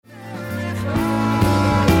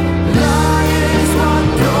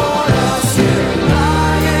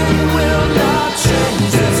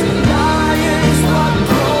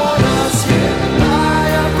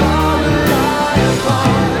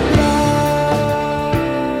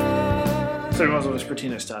So we might as well just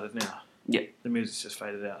pretend it started now. Yeah. The music's just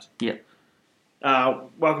faded out. Yeah.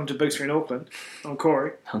 Welcome to Big Screen Auckland. I'm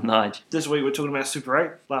Corey. I'm Nige. This week we're talking about Super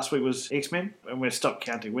 8. Last week was X-Men, and we've stopped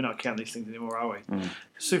counting. We're not counting these things anymore, are we?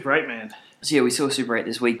 Super 8, man. So yeah, we saw Super 8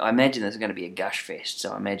 this week. I imagine there's going to be a gush fest,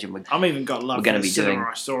 so I imagine I'm even got love we're for gonna the be cinema doing-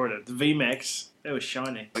 I saw it at. The VMAX, it was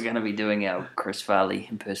shiny. we're going to be doing our Chris Farley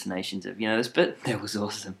impersonations of, you know this bit? That was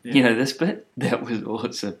awesome. Yeah. You know this bit? That was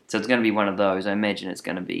awesome. So it's going to be one of those. I imagine it's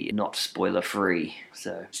going to be not spoiler free.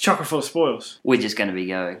 So It's chocker full of spoils. we're just going to be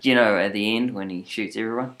going, you know, at the end when he shoots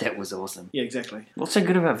everyone? That was awesome. Yeah, exactly. What's so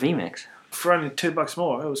good about VMAX? For only $2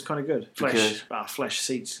 more, it was kind of good. Because- Flash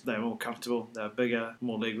seats, they were more comfortable, they were bigger,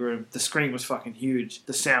 more leg room. The screen was fucking huge.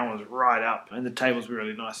 The sound was right up, and the tables were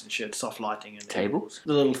really nice and shit. Soft lighting and Tables?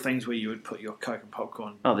 The little things where you would put your Coke and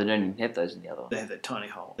popcorn. Oh, they don't even have those in the other one. They have that tiny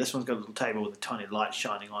hole. This one's got a little table with a tiny light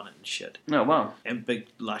shining on it and shit. Oh, wow. And big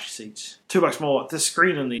lush seats. $2 more. The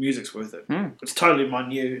screen and the music's worth it. Hmm. It's totally my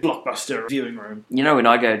new blockbuster viewing room. You know, when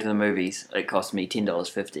I go to the movies, it costs me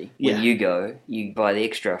 $10.50. Yeah. When you go, you buy the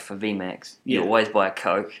extra for VMAX. You Yeah. always buy a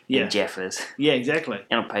Coke Yeah. and Jaffers. Yeah, exactly.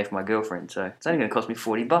 And I'll pay for my girlfriend, so it's only going to cost me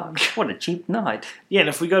 $40. What a cheap night. Yeah, and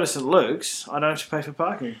if we go to St. Luke's, I don't have to pay for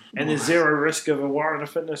parking. And there's zero risk of a warrant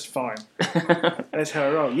of fitness fine. That's how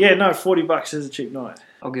I roll. Yeah, no, $40 is a cheap night.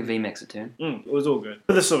 I'll give VMAX a turn. It was all good.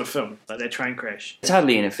 For this sort of film, like that train crash. It's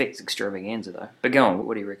hardly an effects extravaganza, though. But go on,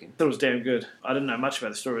 what do you reckon? I thought it was damn good. I didn't know much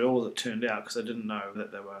about the story at all as it turned out because I didn't know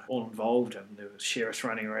that they were all involved and there was sheriffs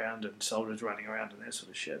running around and soldiers running around and that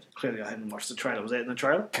sort of shit. Clearly I hadn't watched the trailer. Was that in the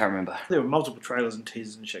trailer? Can't remember. There were multiple trailers and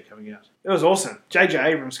teasers and shit coming out. It was awesome. J.J.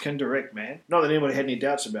 Abrams can direct, man. Not that anybody had any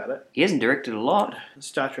doubts about it. He hasn't directed a lot.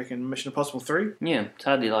 Star Trek and Mission Impossible 3. Yeah, it's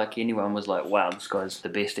hardly like anyone was like, wow, this guy's the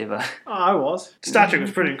best ever. Oh, I was. Star Trek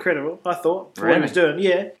was pretty incredible, I thought, for what he was Really? doing,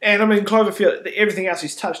 yeah. And I mean, Cloverfield, everything else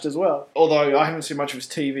he's touched as well. Although I haven't seen much of his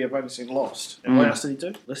TV, I've only seen Lost. And what else did he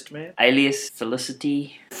do? List Man. Alias,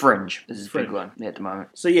 Felicity, Fringe. This is a big Fringe. one at the moment.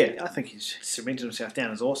 So yeah, I think he's cemented himself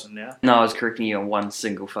down as awesome now. No, I was correcting you on one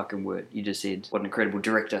single fucking word. You just said, what an incredible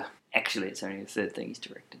director. Actually, it's only the third thing he's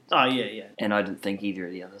directed. Oh, yeah, yeah. And I didn't think either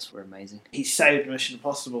of the others were amazing. He saved Mission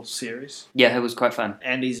Impossible series. Yeah, it was quite fun.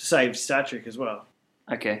 And he's saved Star Trek as well.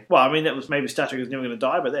 Okay. Well, I mean, that was maybe Star Trek was never going to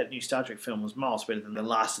die, but that new Star Trek film was miles better than the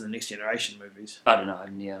last of the Next Generation movies. I don't know.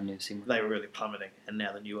 I've never seen one. They were really plummeting, and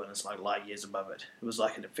now the new one is like light years above it. It was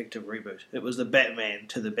like an effective reboot. It was the Batman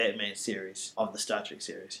to the Batman series of the Star Trek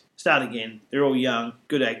series. Start again. They're all young,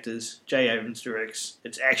 good actors. J. Abrams directs.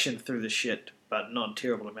 It's action through the shit, but not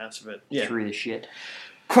terrible amounts of it. Yeah. Through the shit.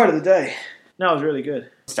 Quote of the day. No, it was really good.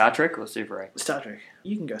 Star Trek or Super 8? Star Trek.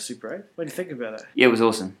 You can go Super 8. What do you think about it? Yeah, it was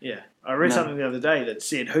awesome. Yeah. I read No. something the other day that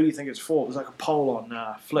said, who do you think it's for? It was like a poll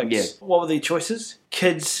on Flicks. Yeah. What were the choices?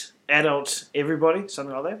 Kids, adults, everybody?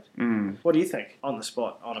 Something like that? What do you think? On the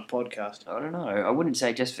spot, on a podcast. I don't know. I wouldn't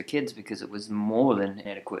say just for kids because it was more than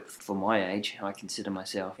adequate for my age. I consider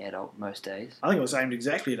myself adult most days. I think it was aimed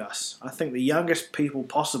exactly at us. I think the youngest people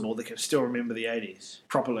possible that can still remember the 80s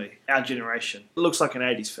properly. Our generation. It looks like an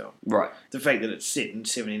 80s film. Right. The fact that it's set in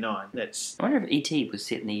 79, that's... I wonder if E.T. was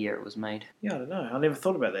set in the year it was made. Yeah, I don't know. I never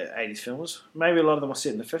thought about that 80s films. Maybe a lot of them were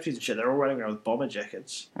set in the 50s and shit. They're all running around with bomber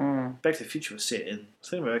jackets. Back to the Future was set in... I was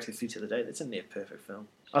thinking about Back to the Future the other day. That's a near perfect film.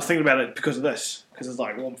 I was thinking about it because of this. Because it's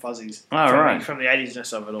like warm fuzzies. Oh, from, right. From the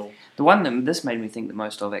 80s-ness of it all. The one that this made me think the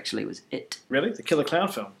most of actually was It. Really? The Killer Clown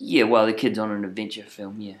film? Yeah, well, the kid's on an adventure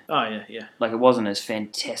film, yeah. Oh, yeah, yeah. Like, it wasn't as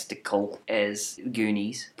fantastical as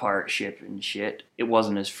Goonies, Pirate Ship and shit. It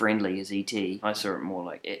wasn't as friendly as E.T. I saw it more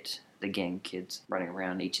like It. The gang kids running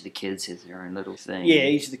around. Each of the kids has their own little thing. Yeah,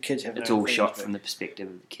 each of the kids have It's their own all things, shot but- from the perspective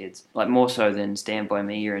of the kids. Like, more so than Stand By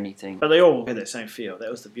Me or anything. But they all had that same feel. That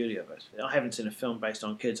was the beauty of it. I haven't seen a film based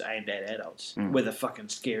on kids aimed at adults with a fucking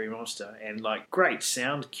scary monster and like great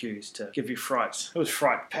sound cues to give you frights. It was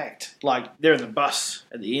fright packed. Like they're in the bus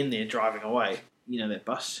at the end there driving away. You know that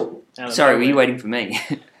bus? Out of Sorry, were nowhere. you waiting for me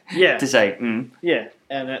Yeah, to say, yeah.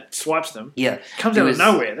 And it swipes them. Yeah. Comes out of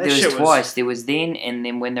nowhere. That there shit was twice. There was then and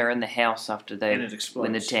then when they're in the house after they... And it explodes.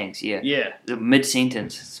 When the tanks, yeah. Yeah. The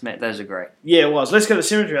mid-sentence, those are great. Yeah, it was. Let's go to the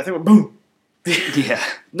cemetery. I think we're boom. Yeah.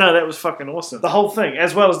 No, that was fucking awesome. The whole thing,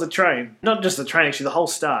 as well as the train. Not just the train, actually, the whole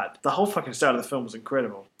start. The whole fucking start of the film was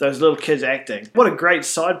incredible. Those little kids acting. What a great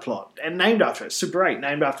side plot. And named after it. Super 8.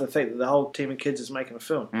 Named after the fact that the whole team of kids is making a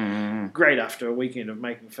film. Great after a weekend of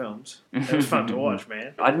making films. It was fun to watch,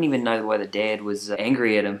 man. I didn't even know why the dad was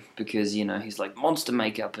angry at him because, you know, he's like monster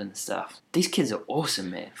makeup and stuff. These kids are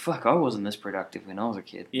awesome, man. Fuck, I wasn't this productive when I was a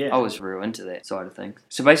kid. Yeah. I was real into that side of things.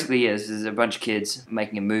 So basically, yeah, this is a bunch of kids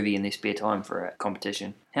making a movie in their spare time for a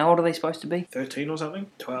competition. How old are they supposed to be? 13 or something?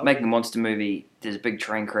 12? Making a monster movie, there's a big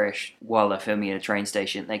train crash while they're filming at a train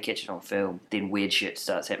station. They catch it on film. Then weird shit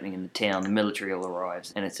starts happening in the town. The military all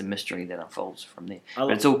arrives, and it's a mystery that unfolds from there.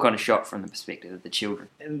 But it's all kind of shot from the perspective of the children.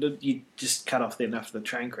 And you just cut off then after the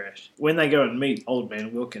train crash. When they go and meet Old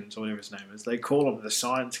Man Wilkins, or whatever his name is, they call him the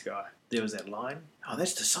science guy. There was that line, "Oh,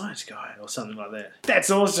 that's the science guy," or something like that.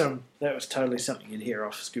 That's awesome. That was totally something you'd hear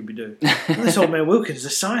off Scooby-Doo. This Old Man Wilkins, the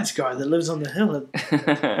science guy that lives on the hill.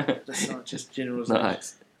 The scientist general.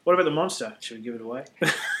 Nice. What about the monster? Should we give it away?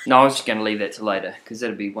 No, I was just going to leave that to later, because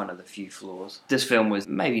that'd be one of the few flaws. This film was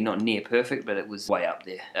maybe not near perfect, but it was way up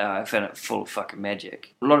there. I found it full of fucking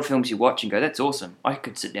magic. A lot of films you watch and go, that's awesome. I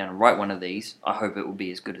could sit down and write one of these. I hope it will be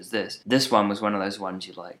as good as this. This one was one of those ones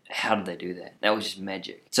you're like, how did they do that? That was just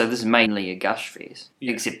magic. So this is mainly a gush fest,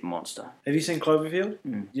 except Monster. Have you seen Cloverfield?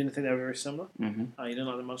 Mm. You didn't think they were very similar? Mm-hmm. Oh, you didn't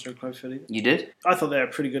like the monster in Cloverfield either? You did? I thought they were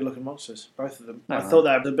pretty good looking monsters, both of them. Oh, I thought they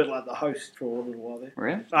were a bit like the host for a little while there.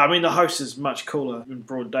 Really? I mean, the host is much cooler in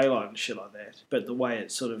broad daylight and shit like that, but the way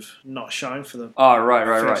it's sort of not shown for them, Oh, right.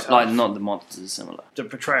 First Like, half. not the monsters are similar. the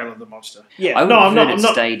portrayal of the monster. Yeah, I would no, have I'm preferred not. it I'm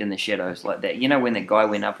not. stayed in the shadows like that. You know when that guy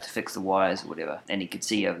went up to fix the wires or whatever, and he could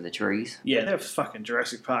see over the trees? Yeah, that was fucking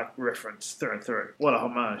Jurassic Park reference through and through. What a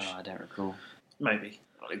homage. Oh, I don't recall. Maybe.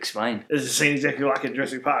 I'll explain. There's a scene exactly like in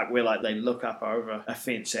Jurassic Park where like they look up over a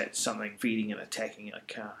fence at something feeding and attacking a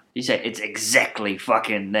car. You say it's exactly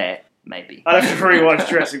fucking that. Maybe. I'd have to rewatch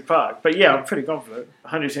Jurassic Park, but yeah, I'm pretty confident.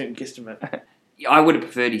 100% guesstimate. I would have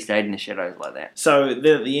preferred he stayed in the shadows like that. So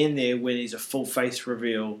then at the end there, when he's a full face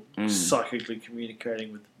reveal, Mm. psychically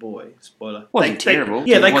communicating with the boy. Spoiler. Wasn't terrible.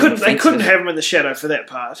 Yeah, It they wasn't couldn't offensive. have him in the shadow for that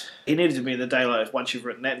part. He needed to be in the daylight once you've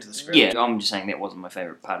written that into the script. Yeah, I'm just saying that wasn't my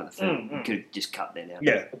favourite part of the film. Mm, mm. You could have just cut that out.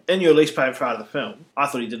 Yeah, in your least favourite part of the film, I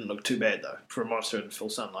thought he didn't look too bad though for a monster in full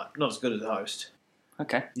sunlight. Not as good as the host.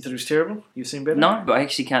 Okay. You thought he was terrible? You've seen better? No, but I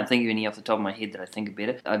actually can't think of any off the top of my head that I think are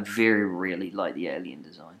better. I very rarely like the Alien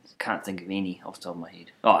designs. Can't think of any off the top of my head.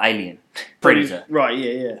 Oh, Alien. Predator. Right, yeah.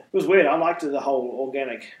 It was weird. I liked the whole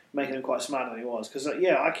organic, making him quite smarter than he was. Because,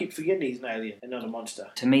 I keep forgetting he's an alien and not a monster.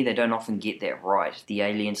 To me, they don't often get that right. The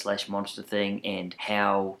alien/monster thing, and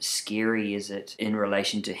how scary is it in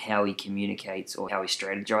relation to how he communicates or how he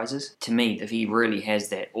strategizes. To me, if he really has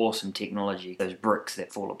that awesome technology, those bricks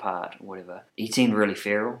that fall apart or whatever, he seemed really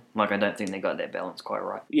feral. Like, I don't think they got that balance quite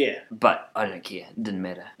right. Yeah. But I don't care. It didn't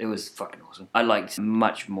matter. It was fucking awesome. I liked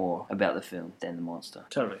much more about the film than the monster.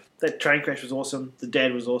 Totally. That train crash was awesome. The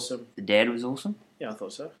dad was awesome. The dad was awesome. Yeah, I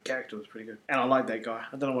thought so. Character was pretty good. And I like that guy.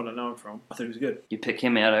 I don't know what I know him from. I thought he was good. You pick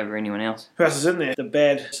him out over anyone else. Who else is in there? The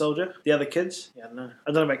bad soldier? The other kids? Yeah, I don't know.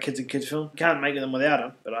 I don't know about kids in kids' film. You can't make them without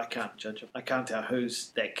him, but I can't judge them. I can't tell who's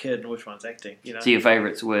that kid and which one's acting, you know? So your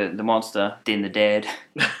favourites were the monster, then the dad.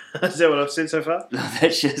 Is that what I've said so far?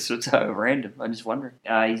 That's just so random. I'm just wondering.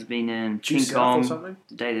 He's been in Due King South or Kong, something?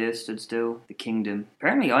 The Day the Earth Stood Still, The Kingdom.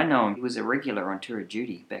 Apparently I know him. He was a regular on Tour of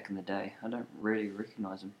Duty back in the day. I don't really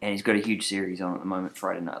recognise him. And he's got a huge series on at the moment,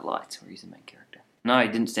 Friday Night Lights, where he's the main character. No, he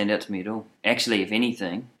didn't stand out to me at all. Actually, if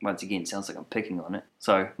anything, once again, sounds like I'm picking on it.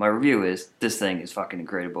 So, my review is, this thing is fucking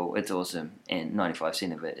incredible, it's awesome, and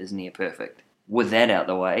 95% of it is near perfect. With that out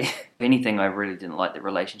the way, if anything, I really didn't like the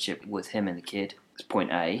relationship with him and the kid. It's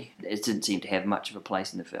point A. It didn't seem to have much of a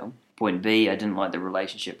place in the film. Point B, I didn't like the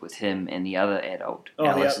relationship with him and the other adult,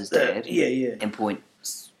 Alice's dad. Yeah. And point...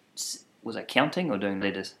 Was I counting or doing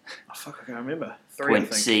letters? Oh, fuck, I can't remember. 3, I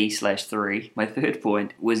Point think. C/3. My third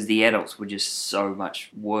point was the adults were just so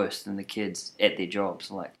much worse than the kids at their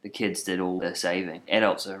jobs. Like, the kids did all the saving.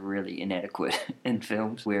 Adults are really inadequate in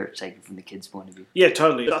films where it's taken from the kids' point of view. Yeah,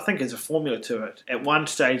 totally. I think there's a formula to it. At one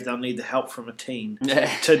stage, they'll need the help from a teen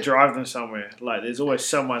to drive them somewhere. Like, there's always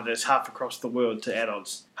someone that's half across the world to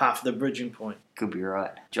adults, half the bridging point. Could be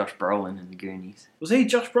right. Josh Brolin in The Goonies. Was he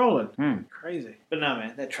Josh Brolin? Hmm. Crazy. But no,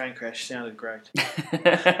 man, that train crash sounded great.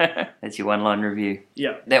 That's your one-line review.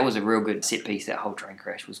 Yeah. That was a real good set piece. That whole train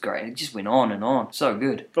crash was great. It just went on and on. So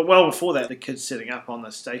good. But well before that, the kids setting up on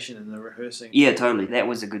the station and the rehearsing. Yeah, totally. That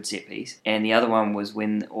was a good set piece. And the other one was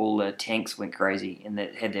when all the tanks went crazy and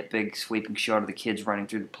that had that big sweeping shot of the kids running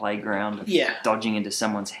through the playground and Yeah. dodging into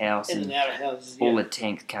someone's house. In And and out of houses. all Yeah. the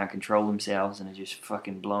tanks can't control themselves and are just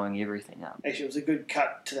fucking blowing everything up. Actually, it was a good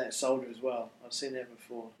cut to that soldier as well. I've seen that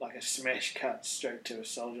before. Like a smash cut straight to a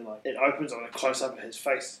soldier. Like it opens on a close up of his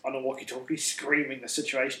face on a walkie-talkie, screaming the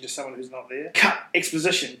situation to someone who's not there. Cut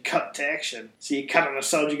exposition, cut to action. So you cut on a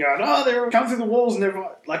soldier going, "Oh, they're coming through the walls," and they're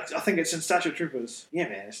like, I think it's in Starship Troopers. Yeah,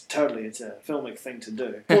 man, it's a filmic thing to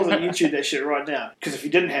do. Pause on YouTube that shit right now. Because if you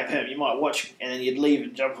didn't have him, you might watch and then you'd leave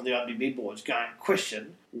and jump on the IMDb boards going,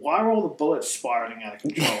 question, why are all the bullets spiraling out of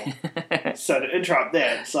control? So to interrupt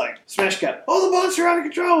that, it's like, smash cut, all the bullets are out of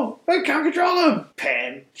control! We can't control them!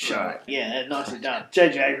 Pan, shot. Right. Yeah, nicely done.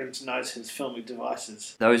 J.J. Abrams knows his filming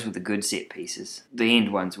devices. Those were the good set pieces. The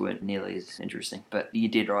end ones weren't nearly as interesting. But you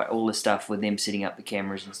did right. All the stuff with them setting up the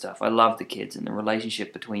cameras and stuff. I love the kids and the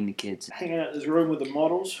relationship between the kids. Hanging out in his room with the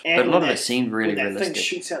models. But a lot of it seemed really when that realistic. thing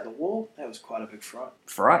shoots out the wall, that was quite a big fright.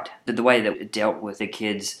 Right. The way that it dealt with the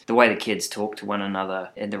kids, the way the kids talk to one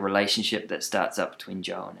another, and the relationship that starts up between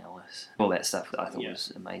Joe and Alice. All that stuff I thought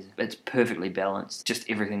was amazing. It's perfectly balanced. Just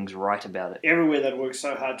everything's right about it. Everywhere they'd worked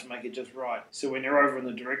so hard to make it just right. So when you're over in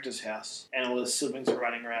the director's house and all his siblings are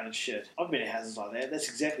running around and shit, I've been in houses like that. That's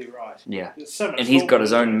exactly right. Yeah. There's so much And he's got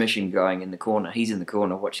his thought own into it. mission going in the corner. He's in the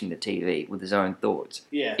corner watching the TV with his own thoughts.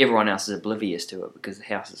 Yeah. Everyone else is oblivious to it because the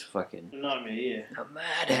house is fucking A nightmare, yeah. a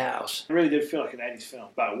madhouse. It really did feel like an 80s film,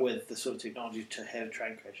 but with the sort of technology to have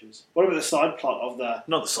train crashes. What about the side plot of the...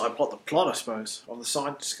 Not the side plot, the plot, I suppose, of the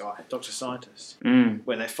scientist guy, Dr. Scientist.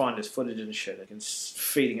 When they find his footage and shit, and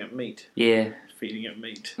feeding it meat. Yeah. Feeding it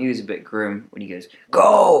meat. He was a bit grim when he goes,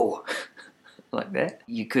 "Go!" like that.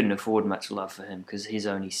 You couldn't afford much love for him because his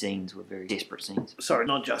only scenes were very desperate scenes. Sorry,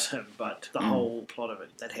 not just him, but the whole plot of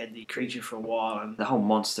it. That had the creature for a while and... The whole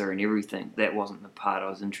monster and everything, that wasn't the part I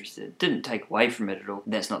was interested in. Didn't take away from it at all.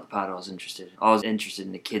 That's not the part I was interested in. I was interested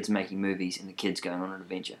in the kids making movies and the kids going on an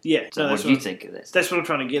adventure. Yeah. So no, what did you think of that? That's what I'm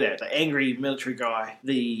trying to get at. The angry military guy,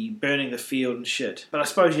 the burning the field and shit. But I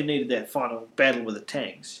suppose you needed that final battle with the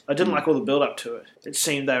tanks. I didn't like all the build-up to it. It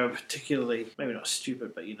seemed they were particularly, maybe not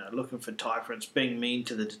stupid, but, looking for tyrants, being mean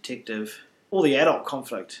to the detective. All the adult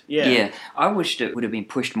conflict. Yeah, I wished it would have been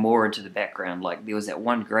pushed more into the background. Like, there was that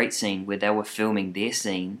one great scene where they were filming their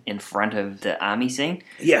scene in front of the army scene.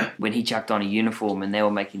 Yeah. When he chucked on a uniform and they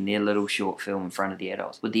were making their little short film in front of the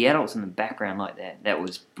adults. With the adults in the background like that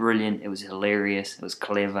was brilliant. It was hilarious. It was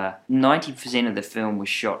clever. 90% of the film was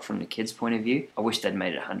shot from the kids' point of view. I wish they'd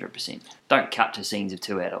made it 100%. Don't cut to scenes of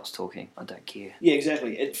two adults talking. I don't care. Yeah,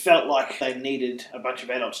 exactly. It felt like they needed a bunch of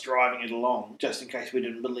adults driving it along, just in case we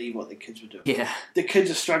didn't believe what the kids were doing. Yeah. The kids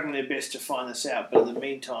are struggling their best to find this out, but in the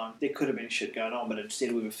meantime, there could have been shit going on, but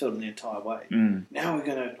instead we were filming the entire way. Now we're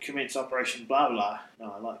going to commence Operation blah blah.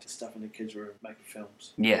 No, I like the stuff in the kids' room making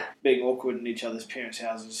films. Yeah. Being awkward in each other's parents'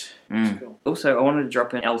 houses. It's cool. Also, I wanted to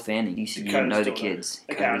drop in Elle Fanning. You said you didn't know the kids.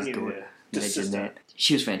 Okay, I Dakota's knew daughter. her. Just Imagine sister. that.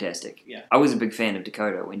 She was fantastic. Yeah. I was a big fan of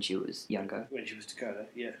Dakota when she was younger. When she was Dakota,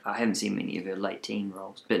 yeah. I haven't seen many of her late teen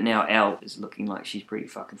roles. But now Elle is looking like she's pretty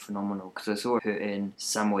fucking phenomenal because I saw her in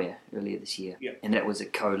Somewhere earlier this year. Yeah. And that was a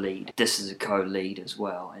co-lead. This is a co-lead as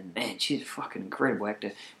well. And man, she's a fucking incredible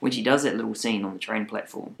actor. When she does that little scene on the train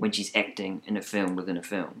platform, when she's acting in a film within a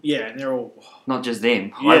film. Yeah, and they're all... Not just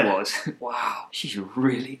them. Yeah. I was. Wow. She's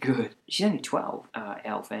really good. She's only 12,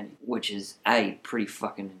 Elle Fanning, which is a pretty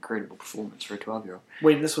fucking incredible performance for a 12-year-old.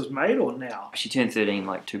 When this was made or now? She turned 13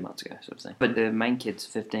 like 2 months ago, sort of thing. But the main kid's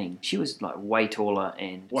 15. She was like way taller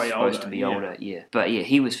and Way supposed older, to be yeah. older, yeah. But yeah,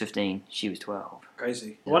 he was 15, she was 12.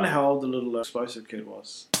 Crazy. I wonder how old the little explosive kid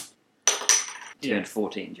was. Turned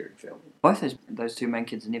 14 during filming. Both those two main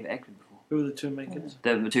kids had never acted before. Who were the two main kids?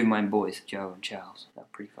 They were the two main boys, Joe and Charles. They were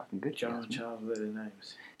pretty fucking good. Joe and man. Charles were their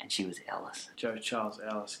names. And she was Alice. Joe, Charles,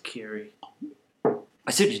 Alice, Kerry. I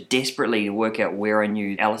searched desperately to work out where I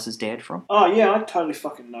knew Alice's dad from. Oh, yeah, I totally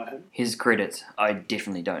fucking know him. His credits, I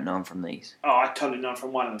definitely don't know him from these. Oh, I totally know him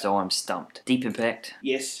from one of them. So I'm stumped. Deep Impact,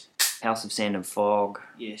 Yes, House of Sand and Fog,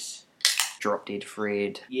 yes, Drop Dead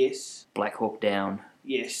Fred, yes, Black Hawk Down.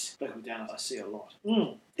 yes. Black Hawk Down, I see a lot.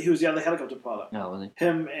 He was the other helicopter pilot. No, was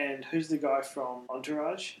Him and who's the guy from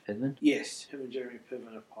Entourage? he? Pittman? Yes, him and Jeremy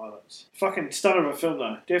Piven are pilots. Fucking stunner of a film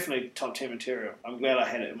though. Definitely top 10 material. I'm glad I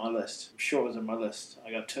had it in my list. I'm sure it was in my list.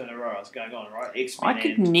 I got 2 in a row. I was going on, right? X-Men I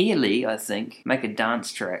could and... nearly, I think, make a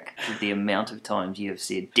dance track with the amount of times you have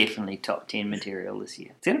said definitely top 10 material this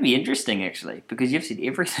year. It's going to be interesting, actually, because you've said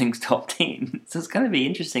everything's top 10. So it's going to be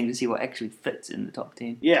interesting to see what actually fits in the top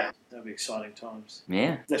 10. Yeah, that'll be exciting times.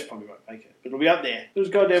 Yeah. That's probably won't make it. But it'll be up there. It was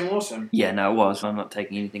goddamn awesome. Yeah, no, it was. I'm not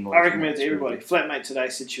taking anything away I from recommend it to It's everybody. really Flatmate today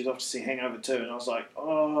said she was off to see Hangover 2, and I was like,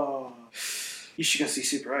 oh, you should go see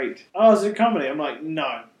Super 8. Oh, is it a comedy? I'm like,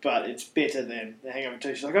 no, but it's better than The Hangover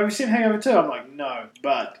 2. She's like, have you seen Hangover 2? I'm like, no,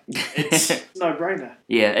 but it's a no-brainer.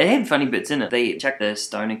 Yeah, it had funny bits in it. They chucked the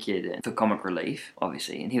stoner kid in for comic relief,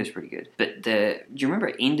 obviously, and he was pretty good. But do you remember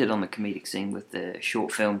it ended on the comedic scene with the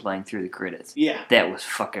short film playing through the credits? Yeah. That was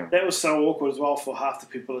fucking... That was so awkward as well for half the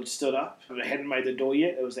people that stood up. And they hadn't made the door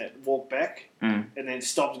yet. It was that walk back. and then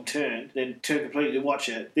stopped and then turned completely to watch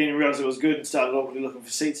it. Then realised it was good and started awkwardly looking for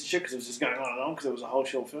seats and shit because it was just going on and on because it was a whole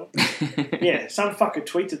short film. Yeah, some fucker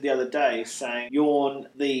tweeted the other day saying, Yawn,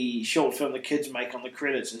 the short film the kids make on the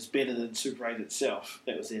credits is better than Super 8 itself.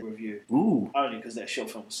 That was their review. Ooh. Only because that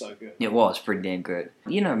short film was so good. It was pretty damn good.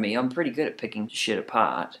 You know me, I'm pretty good at picking shit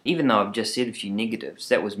apart. Even though I've just said a few negatives,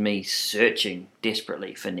 that was me searching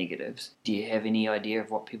desperately for negatives. Do you have any idea of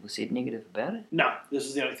what people said negative about it? No, this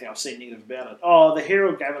is the only thing I've seen negative about it. Oh, the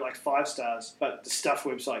Herald gave it like 5 stars, but the Stuff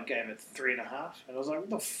website gave it 3.5. And I was like, what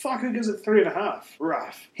the fuck, who gives it 3.5?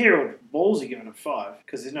 Rough. Herald, ballsy giving it 5,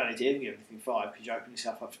 because there's no need to ever give anything 5, because you open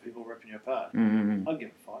yourself up for people ripping you apart. Mm-hmm. I'll give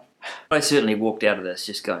it 5. I certainly walked out of this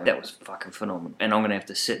just going, that was fucking phenomenal. And I'm going to have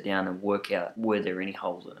to sit down and work out were there any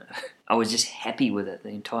holes in it. I was just happy with it the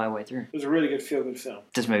entire way through. It was a really good feel-good film.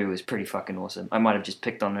 This movie was pretty fucking awesome. I might have just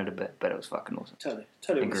picked on it a bit, but it was fucking awesome.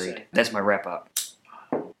 Totally Agreed. That's my wrap up.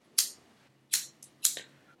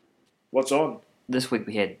 What's on? This week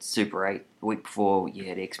we had Super 8. The week before you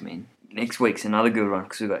had X-Men. Next week's another good one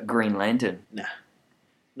because we've got Green Lantern. Nah.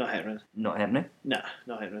 Not happening. Not happening? Nah,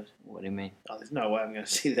 not happening. What do you mean? Oh, there's no way I'm going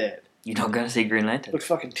to see that. You're not going to see Green Lantern? Looks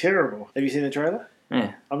fucking terrible. Have you seen the trailer?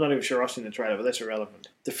 Yeah. I'm not even sure I've seen the trailer, but that's irrelevant.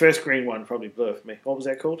 The first green one probably blew it for me. What was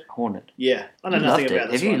that called? Hornet. Yeah. I know You nothing loved about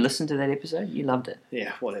it. this Have you one. listened to that episode? You loved it.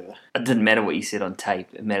 Yeah, whatever. It didn't matter what you said on tape.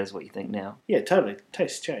 It matters what you think now. Yeah, totally.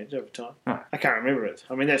 Tastes changed over time. Oh. I can't remember it.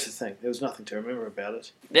 I mean, that's the thing. There was nothing to remember about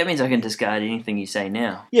it. That means I can discard anything you say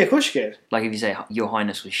now. Yeah, of course you can. Like if you say Your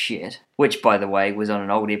Highness was shit, which, by the way, was on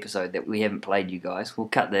an old episode that we haven't played, you guys. We'll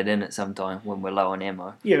cut that in at some time when we're low on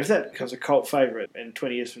ammo. Yeah, if that becomes a cult favourite and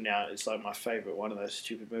 20 years from now it's like my favourite one of those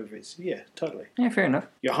stupid movies, yeah, totally. Yeah, fair enough.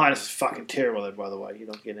 Your Highness is fucking terrible, though, by the way. You're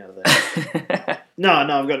not getting out of that. No,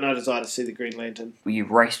 I've got no desire to see the Green Lantern. Well, you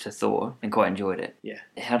raced to Thor and quite enjoyed it. Yeah.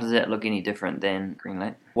 How does that look any different than Green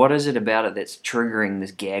Lantern? What is it about it that's triggering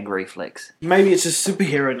this gag reflex? Maybe it's a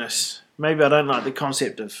superhero-ness. Maybe I don't like the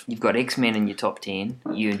concept of... You've got X-Men in your top 10.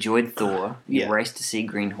 You enjoyed Thor. You Yeah. raced to see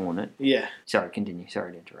Green Hornet. Yeah. Sorry, continue.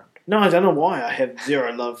 Sorry to interrupt. No, I don't know why I have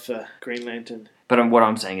zero love for Green Lantern. But what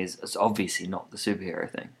I'm saying is it's obviously not the superhero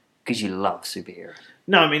thing. Because you love superheroes.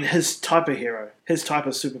 No, I mean his type of hero. His type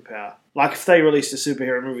of superpower. Like if they released a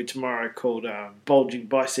superhero movie tomorrow called Bulging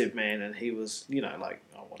Bicep Man and he was,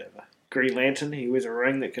 whatever. Green Lantern, he wears a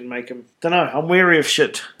ring that can make him... Don't know, I'm wary of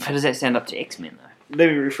shit. How does that stand up to X-Men, though? Let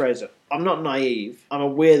me rephrase it. I'm not naive. I'm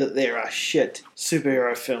aware that there are shit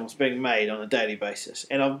superhero films being made on a daily basis.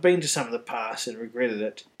 And I've been to some of the past and regretted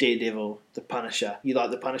it. Daredevil, The Punisher. You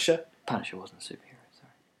like The Punisher? Punisher wasn't a superhero,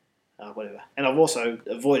 sorry. Whatever. And I've also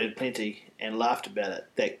avoided plenty and laughed about it.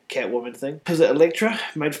 That Catwoman thing. Was it Elektra?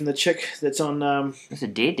 Made from the chick that's on... It's a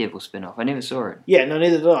Daredevil spin-off. I never saw it. Yeah, no,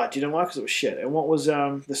 neither did I. Do you know why? Because it was shit. And what was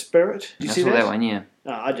The Spirit? Did you I see saw that? that one, yeah.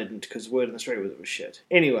 No, I didn't, because word on the street was it was shit.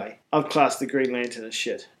 Anyway, I've classed the Green Lantern as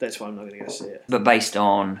shit. That's why I'm not going to go see it. But based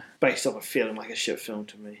on... Based on it feeling like a shit film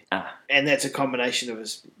to me. Ah. And that's a combination of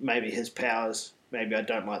his powers. Maybe I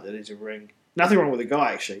don't like that he's a ring. Nothing wrong with the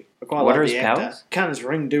guy, actually. I quite What like are the his actor. powers? Can't his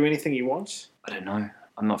ring do anything he wants? I don't know.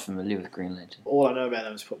 I'm not familiar with Green Lantern. All I know about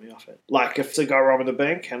him has put me off it. Like, if it's a guy robbing the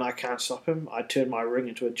bank and I can't stop him, I turn my ring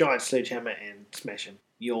into a giant sledgehammer and smash him.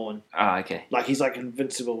 Yawn. Ah, okay. Like, he's like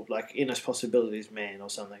invincible, like endless possibilities man or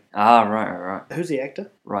something. Ah, right. Who's the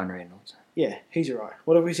actor? Ryan Reynolds. Yeah, he's alright.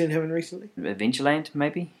 What have we seen him in recently? Adventureland,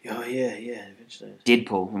 maybe? Oh, yeah, eventually.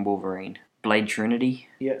 Deadpool and Wolverine. Blade Trinity.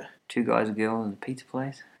 Yeah. Two Guys, a Girl, and the Pizza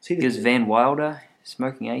Place. He Gives Van Wilder.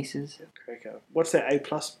 Smoking Aces. Cracker. What's that A+?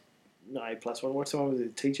 Not A+ one. What's the one with the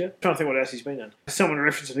teacher? I'm trying to think what else he's been in. Someone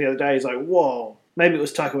referenced him the other day. He's like, whoa. Maybe it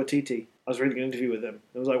was Taika Waititi. I was reading an interview with him.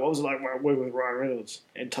 It was like, what was it like working with Ryan Reynolds?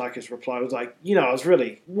 And Taika's reply was like, I was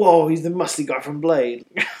really, whoa, he's the musty guy from Blade.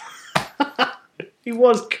 He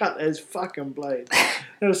was cut as fucking Blade.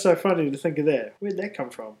 That was so funny to think of that. Where'd that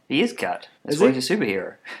come from? He is cut. That's Is why he? he's a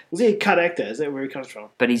superhero. Was he a cut actor? Is that where he comes from?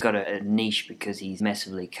 But he's got a niche because he's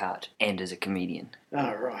massively cut and is a comedian.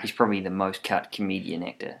 Oh, right. He's probably the most cut comedian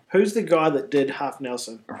actor. Who's the guy that did Half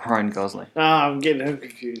Nelson? Ryan Gosling. I'm getting him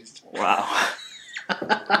confused. Wow.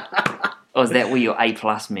 Oh, is that what your A+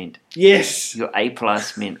 meant? Yes. Your A+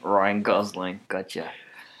 meant Ryan Gosling. Gotcha.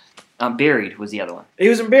 Buried was the other one. He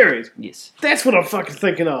was in Buried. Yes. That's what I'm fucking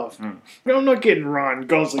thinking of. Mm. I'm not getting Ryan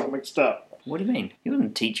Gosling mixed up. What do you mean? He wasn't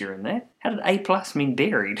a teacher in that. How did A+ mean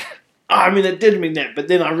buried? I mean, it did mean that, but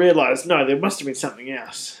then I realised, no, there must have been something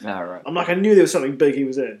else. All right. I'm like, I knew there was something big he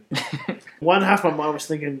was in. One half of my mind was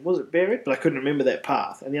thinking, was it Buried? But I couldn't remember that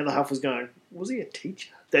path. And the other half was going, was he a teacher?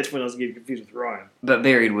 That's when I was getting confused with Ryan. But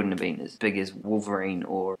Buried wouldn't have been as big as Wolverine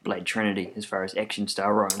or Blade Trinity as far as action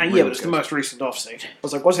star Ryan. And yeah, but it's the most recent I've seen. I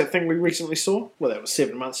was like, what's that thing we recently saw? Well, that was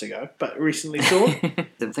 7 months ago, but recently saw.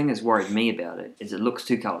 The thing that's worried me about it is it looks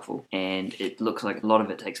too colourful, and it looks like a lot of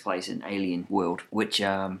it takes place in alien world, which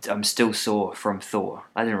I'm still sore from Thor.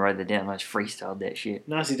 I didn't write that down, I just freestyled that shit.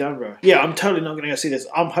 Nicely done, bro. Yeah, I'm totally not going to go see this.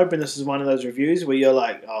 I'm hoping this is one of those reviews where you're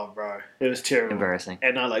like, oh, bro, it was terrible. Embarrassing.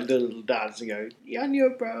 And I like do a little dance and go, yeah, I knew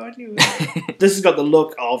it, bro, I knew it. This has got the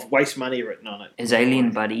look of waste money written on it. His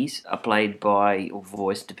alien buddies are played by, or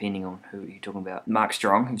voiced, depending on who you're talking about. Mark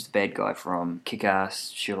Strong, who's the bad guy from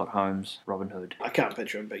Kick-Ass, Sherlock Holmes, Robin Hood. I can't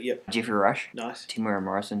picture him, but yep. Jeffrey Rush. Nice. Temuera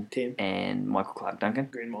Morrison. Tim. And Michael Clark Duncan.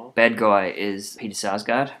 Green Mile. Bad guy is Peter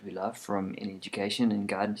Sarsgaard, who we love from Any Education and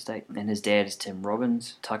Garden State. And his dad is Tim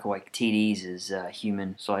Robbins. Taika Waititi's is a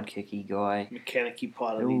human sidekicky guy. Mechanic-y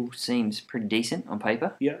pilot. It all seems pretty decent on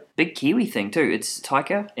paper. Yeah. Big Kiwi thing too. It's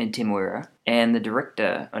Taika and Temuera. And the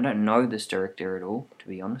director, I don't know this director at all, to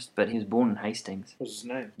be honest, but he was born in Hastings. What's his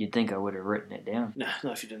name? You'd think I would have written it down.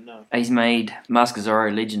 No, if you didn't know. He's made Mask of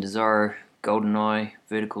Zorro, Legend of Zorro, GoldenEye,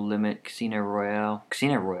 Vertical Limit, Casino Royale.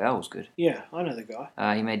 Casino Royale was good. Yeah, I know the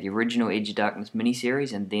guy. He made the original Edge of Darkness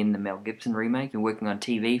miniseries and then the Mel Gibson remake. Been working on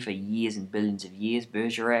TV for years and billions of years.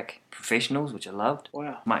 Bergerac, Professionals, which I loved.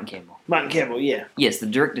 Wow. Martin Campbell. Martin Campbell, yeah. Yes, the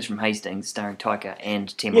director's from Hastings, starring Taika and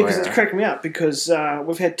Temuera. Yeah, because it's cracked me up because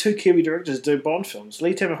we've had 2 Kiwi directors do Bond films.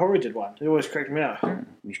 Lee Tamahori did one. It always cracked me up.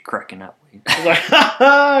 He's cracking up. I was like, ha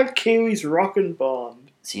ha, Kiwis rockin' Bond.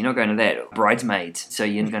 So you're not going to that. Bridesmaids. So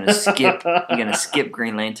you're going to skip. You're going to skip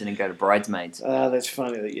Green Lantern and go to Bridesmaids. That's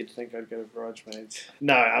funny that you'd think I'd go to Bridesmaids.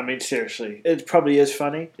 No, I mean seriously, it probably is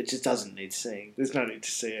funny. It just doesn't need seeing. There's no need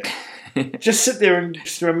to see it. Just sit there and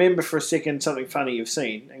just remember for a second something funny you've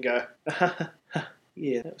seen and go,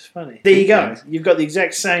 yeah, that was funny. There you go. You've got the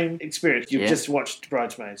exact same experience. You've just watched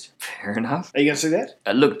Bridesmaids. Fair enough. Are you going to see that?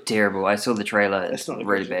 It looked terrible. I saw the trailer. That's not the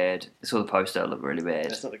really question. bad. I saw the poster. It looked really bad.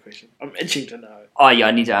 That's not the question. I'm itching to know. Oh yeah,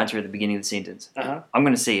 I need to answer at the beginning of the sentence. Uh-huh. I'm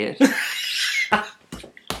going to see it.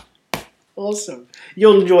 Awesome.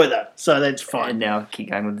 You'll enjoy that, so that's fine. And now keep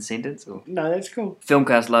going with the sentence? Or? No, that's cool.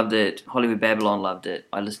 Filmcast loved it. Hollywood Babylon loved it.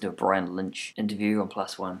 I listened to a Brian Lynch interview on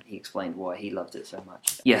Plus One. He explained why he loved it so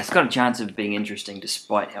much. Yeah, it's got a chance of being interesting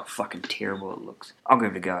despite how fucking terrible it looks. I'll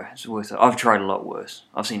give it a go. It's worth it. I've tried a lot worse.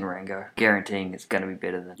 I've seen Rango. Guaranteeing it's going to be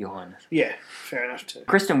better than Your Highness. Yeah, fair enough too.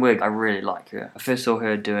 Kristen Wiig, I really like her. I first saw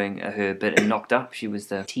her doing her bit in Knocked Up. She was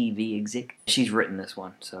the TV exec. She's written this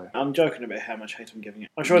one, so... I'm joking about how much hate I'm giving it.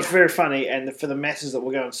 I'm sure it's very funny, and for the masses that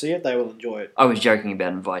will go and see it, they will enjoy it. I was joking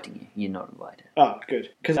about inviting you. You're not invited. Oh, good.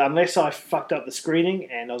 Because unless I fucked up the screening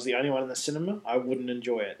and I was the only one in the cinema, I wouldn't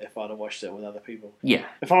enjoy it if I'd have watched it with other people. Yeah.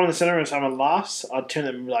 If I'm in the cinema and someone laughs, I'd turn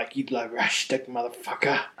them like, you low rush dick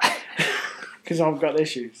motherfucker. Because I've got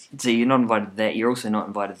issues. So you're not invited to that. You're also not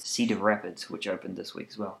invited to Cedar Rapids, which opened this week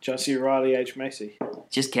as well. John C. Reilly, H. Macy.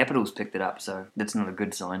 Just Capitals picked it up, so that's not a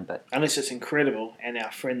good sign, but... Unless it's incredible, and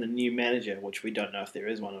our friend, the new manager, which we don't know if there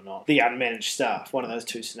is one or not, the unmanaged staff, one of those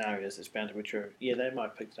 2 scenarios that's bound to be true. Yeah, they might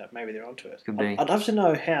have picked it up. Maybe they're onto it. Could be. I'd love to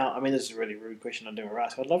know how, I mean, this is a really rude question I do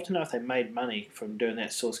ask. I'd love to know if they made money from doing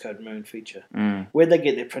that Source Code Moon feature. Where'd they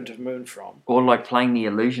get their print of Moon from? Or like playing The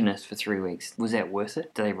Illusionist for 3 weeks. Was that worth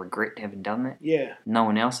it? Do they regret having done that? Yeah. No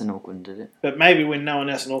one else in Auckland did it. But maybe when no one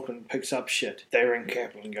else in Auckland picks up shit, they ring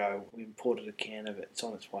Capital and go, we imported a can of it, it's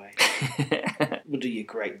on its way. We'll do you a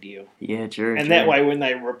great deal. Yeah, true. And that way when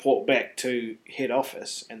they report back to head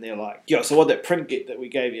office and they're like, yo, so what that print get that we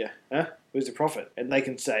gave you, huh? Where's the profit? And they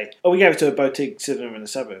can say, oh, we gave it to a boutique cinema in the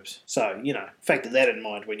suburbs. So, you know, factor that in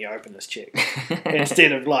mind when you open this check.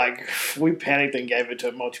 Instead of like, we panicked and gave it to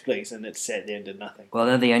a multiplex and it sat there and did nothing. Well,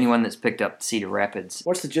 they're the only one that's picked up Cedar Rapids.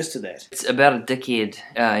 What's the gist of that? It's about a dickhead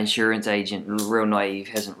insurance agent, real naive,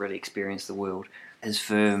 hasn't really experienced the world. His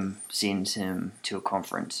firm sends him to a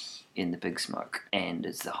conference in the Big Smoke, and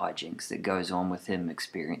it's the hijinks that goes on with him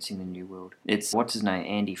experiencing the new world. It's, what's his name,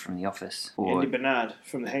 Andy from The Office. Andy Bernard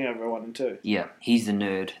from The Hangover 1 and 2. Yeah, he's the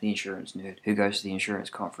nerd, the insurance nerd, who goes to the insurance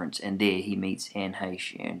conference, and there he meets Anne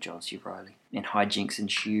Heche and John C. Reilly. And hijinks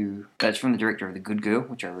ensue. That's from the director of The Good Girl,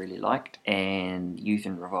 which I really liked, and Youth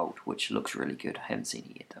in Revolt, which looks really good. I haven't seen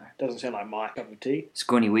it yet, though. Doesn't sound like my cup of tea.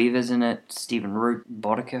 Sigourney Weaver's in it, Stephen Root,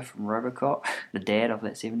 Boudica from Robocop, the dad of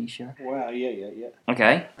that 70s show. Wow, yeah.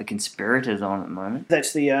 Okay, The Conspirators on at the moment.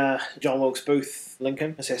 That's the John Wilkes Booth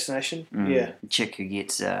Lincoln assassination. Yeah. The chick who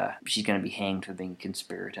gets, she's going to be hanged for being a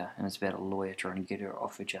conspirator, and it's about a lawyer trying to get her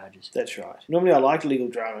off her charges. That's right. Normally I like legal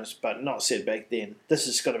dramas, but not set back then. This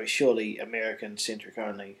has got to be surely American-centric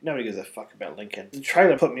only. Nobody gives a fuck about Lincoln. The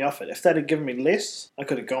trailer put me off it. If they'd have given me less, I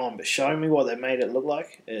could have gone, but showing me what they made it look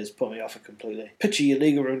like is just put me off it completely. Picture your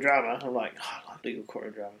legal room drama. I'm like, oh, I love legal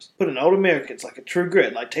courtroom dramas. Put in Old Americans, like a True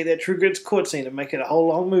Grit. Like, take that True Grit's court scene and make it a whole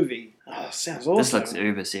long movie. Oh, sounds awesome. This looks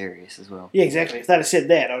uber serious as well. Yeah, exactly. If they'd have said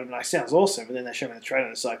that, I'd have been like, sounds awesome. And then they show me the trailer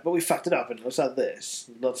and it's like, but we fucked it up and it looks like this.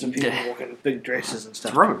 Lots of people walking in big dresses and stuff.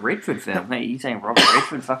 It's a Robert Redford film. Hey, you saying Robert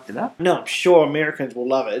Redford fucked it up? No, I'm sure Americans will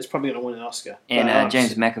love it. It's probably going to win an Oscar. And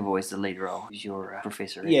James McAvoy's the lead role. He's your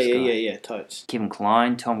Professor X Yeah, totes. Kevin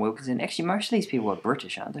Kline, Tom Wilkinson. Actually, most of these people are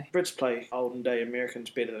British, aren't they? Brits play olden day Americans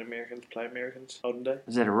better than Americans play Americans olden day.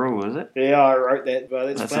 Is that a rule, is it? Yeah, I wrote that, but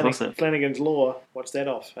it's awesome. Flanagan's Law. What's that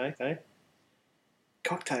off, eh?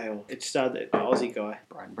 Cocktail. It starred that Aussie guy.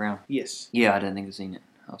 Brian Brown. Yes. Yeah, I don't think I've seen it.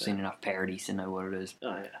 I've seen enough parodies to know what it is.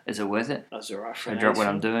 Oh, yeah. Is it worth it? That's alright for I an drop 80s what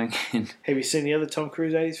film. I'm doing. Have you seen the other Tom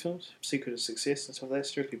Cruise 80s films? Secret of Success and stuff like that?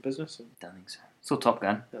 Strictly Business? And Don't think so. Still Top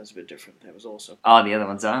Gun. that was a bit different. That was awesome. Oh, the other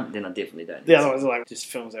ones aren't? Then I definitely don't. The other ones are like just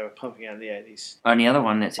films they were pumping out in the 80s. Only other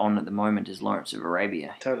one that's on at the moment is Lawrence of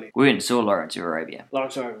Arabia. Totally. We went and saw Lawrence of Arabia.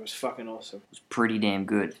 Lawrence of Arabia was fucking awesome. It was pretty damn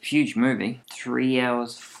good. Huge movie. 3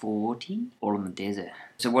 hours 40. All in the desert.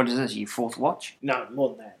 So what is this? Your fourth watch? No, more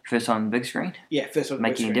than that. First time on the big screen? Yeah, first one.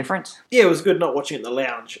 Make any difference? Yeah, it was good not watching it in the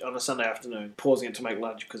lounge on a Sunday afternoon, pausing it to make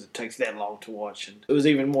lunch because it takes that long to watch. And it was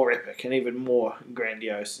even more epic and even more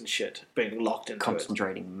grandiose and shit, being locked into it.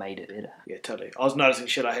 Concentrating made it better. Yeah, totally. I was noticing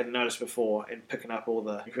shit I hadn't noticed before and picking up all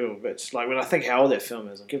the incredible bits. Like when I think how old that film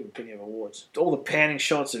is, I'm giving plenty of awards. All the panning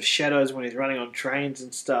shots of shadows when he's running on trains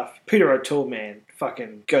and stuff. Peter O'Toole, man,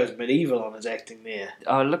 fucking goes medieval on his acting there.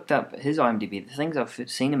 I looked up his IMDb. The things I've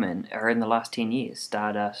seen him in are in the last 10 years.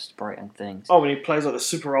 Stardust, Bright Young Things. Oh, when he plays like the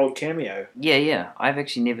super old cameo. Yeah. I've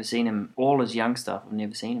actually never seen him. All his young stuff, I've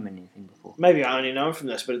never seen him in anything before. Maybe I only know him from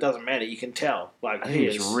this, but it doesn't matter. You can tell. Like I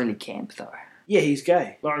think he's really camp, though. Yeah, he's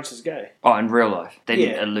gay. Lawrence is gay. Oh, in real life. They Yeah.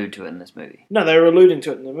 didn't allude to it in this movie. No, they were alluding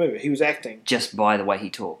to it in the movie. He was acting. Just by the way he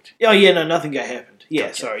talked. Oh, yeah, no, nothing gay happened. Yeah,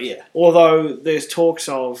 Gotcha. sorry, yeah. Although there's talks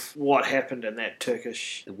of what happened in that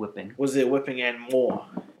Turkish... The whipping. Was there whipping and more?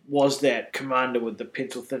 Was that commander with the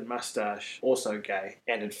pencil-thin moustache also gay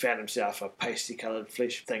and had found himself a pasty-coloured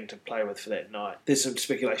flesh thing to play with for that night? There's some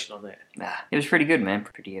speculation on that. Nah, it was pretty good, man.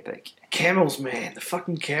 Pretty epic. Camels, man. The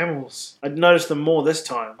fucking camels. I'd noticed them more this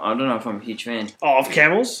time. I don't know if I'm a huge fan. Oh, of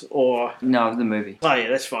camels? Or... No, of the movie. Oh, yeah,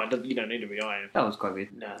 that's fine. You don't need to be. I am. That was quite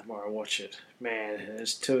good. Nah, the more I watch it. Man,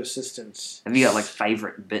 there's two assistants. Have you got like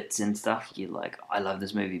favourite bits and stuff? You're like, I love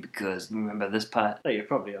this movie because remember this part? Oh, yeah,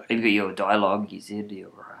 probably. Have you got your dialogue? You said your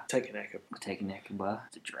Take an acre. taking Akbar.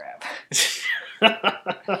 It's a drab.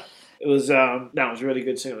 It was no, it was really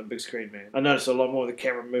good seeing it on the big screen, man. I noticed a lot more of the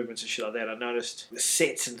camera movements and shit like that. I noticed the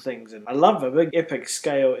sets and things, and I love a big epic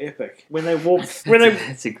scale epic when they walk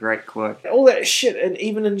That's a great quote. all that shit, and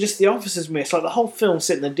even in just the officers' mess, like the whole film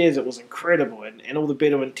set in the desert was incredible, and all the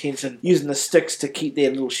Bedouin tents and using the sticks to keep their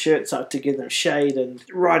little shirts up to give them shade, and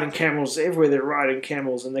riding camels everywhere they're riding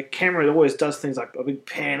camels, and the camera always does things like a big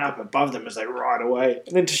pan up above them as they ride away,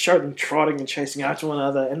 and then to show them trotting and chasing after one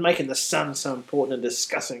another, and making the sun so important and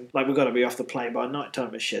discussing, like we've got to be off the plane by night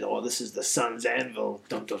time and shit. Oh, this is the sun's anvil,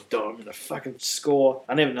 dum dum dum, and the fucking score.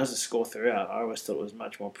 I never noticed the score throughout. I always thought it was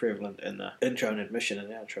much more prevalent in the intro and admission and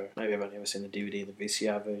outro. Maybe I've only ever seen the DVD and the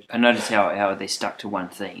VCR version. I noticed how they stuck to one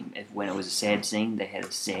theme. If when it was a sad scene, they had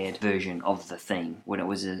a sad version of the theme. When it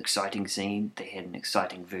was an exciting scene, they had an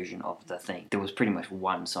exciting version of the theme. There was pretty much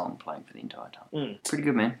one song playing for the entire time. Pretty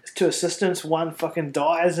good, man. There's two assistants. One fucking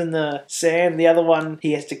dies in the sand. The other one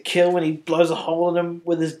he has to kill when he blows a hole in him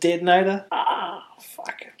with his detonator. Ah,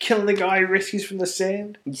 fuck. Killing the guy he rescues from the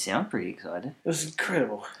sand. You sound pretty excited. It was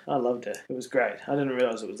incredible. I loved it. It was great. I didn't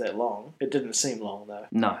realise it was that long. It didn't seem long, though.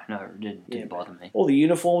 No, it didn't bother me. All the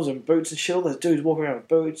uniforms and boots and shit. All those dudes walking around with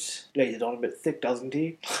boots. Lays it on a bit thick, doesn't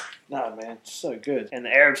he? No, man. It's so good. And the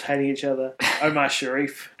Arabs hating each other. Omar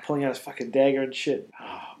Sharif pulling out his fucking dagger and shit.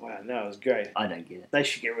 Oh, wow. No, it was great. I don't get it. They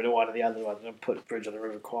should get rid of one of the other ones and put Bridge on the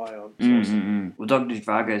River Kwai on. Well, Dr.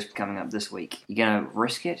 Zhivago's coming up this week. You gonna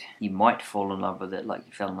risk it? You might fall in love with it like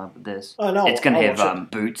you fell in love with this. Oh, no. It's gonna I'll watch have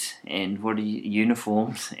boots and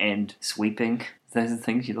uniforms and sweeping. Those are the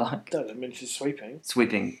things you like. Don't mention sweeping.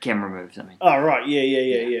 Sweeping camera moves, I mean. Oh, right.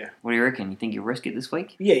 Yeah. What do you reckon? You think you'll risk it this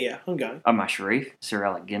week? Yeah, I'm going. Omar Sharif, Sir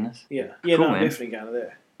Alec Guinness. Yeah, Cool, no, I'm man. definitely going to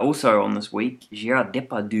there. Also on this week, Gerard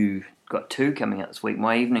Depardieu got 2 coming out this week.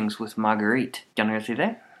 My Evenings with Marguerite. Gonna go see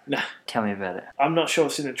that? Nah. Tell me about it. I'm not sure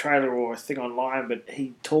if it's in a trailer or a thing online, but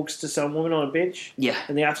he talks to some woman on a bench Yeah.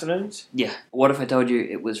 in the afternoons. Yeah. What if I told you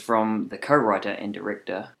it was from the co-writer and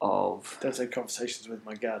director of Don't say Conversations with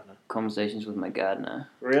My Gardener. Conversations with My Gardener?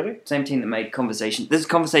 Really? Same team that made Conversations. This is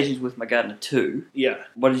Conversations with My Gardener 2. Yeah.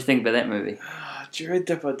 What did you think about that movie? Jared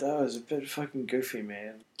Depardieu is a bit fucking goofy,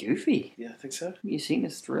 man. Goofy? Yeah, I think so. You seen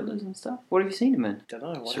his thrillers and stuff? What have you seen him in? Don't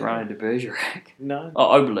know. What Cyrano de Bergerac. No.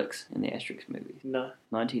 Oh, Obelix in the Asterix movies. No.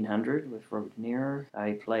 1900 with Robert De Niro.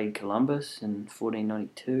 He played Columbus in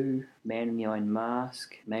 1492. Man in the Iron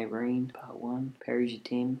Mask. Mayreen, Part 1. Paris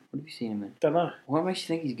Jetem. What have you seen him in? Don't know. What makes you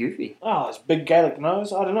think he's goofy? Oh, his big Gaelic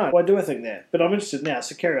nose? I don't know. Why do I think that? But I'm interested now,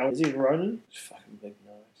 so carry on. Is he Ronan? His fucking big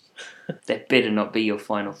nose. That better not be your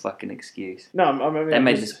final fucking excuse. No, I mean... They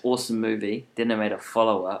made this awesome movie, then they made a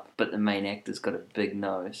follow-up, but the main actor's got a big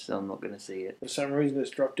nose, so I'm not going to see it. For some reason it's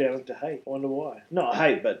dropped down into hate. I wonder why. Not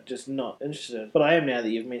hate, but just not interested. But I am now that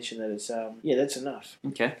you've mentioned that it's, yeah, that's enough.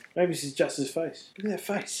 Okay. Maybe this is just his face. Look at that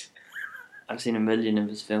face. I've seen a million of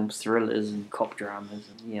his films, thrillers and cop dramas,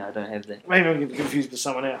 and yeah, I don't have that. Maybe I'm getting confused with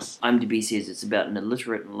someone else. IMDb says it's about an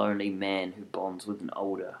illiterate and lonely man who bonds with an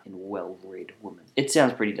older and well-read woman. It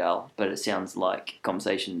sounds pretty dull, but it sounds like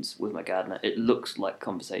Conversations with My Gardener. It looks like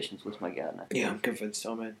Conversations with My Gardener. Yeah, I'm convinced,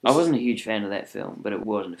 man. I wasn't a huge fan of that film, but it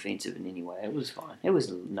wasn't offensive in any way. It was fine. It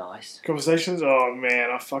was nice. Conversations? Oh,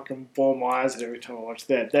 man, I fucking ball my eyes at every time I watch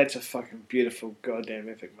that. That's a fucking beautiful, goddamn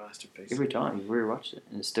epic masterpiece. Every time you rewatched it,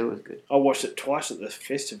 and it still was good. I watched it twice at the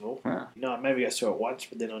festival. Huh. No, maybe I saw it once,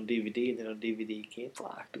 but then on DVD, and then on DVD again.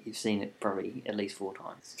 Fuck, but you've seen it probably at least 4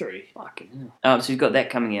 times. 3. Fucking hell. So he's got that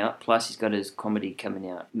coming out, plus he's got his comedy coming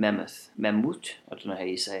out, Mammoth. Mammoth? I don't know how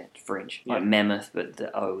you say it. It's French. Yeah. Like Mammoth, but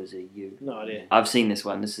the O is a U. No idea. I've seen this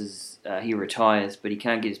one. This is, he retires, but he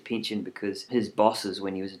can't get his pension because his bosses,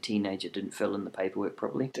 when he was a teenager, didn't fill in the paperwork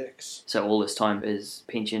properly. Dicks. So all this time, his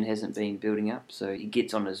pension hasn't been building up. So he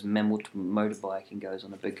gets on his Mammoth motorbike and goes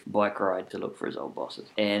on a big bike ride to look for his old bosses.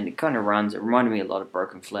 And it kind of runs, it reminded me a lot of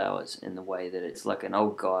Broken Flowers in the way that it's like an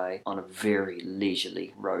old guy on a very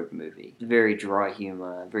leisurely road movie. Very dry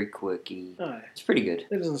humour, very quirky. No, It's pretty good.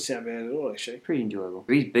 that doesn't sound bad at all, actually. Pretty enjoyable.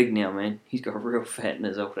 He's big now, man. He's got real fat in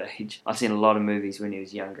his old age. I've seen a lot of movies when he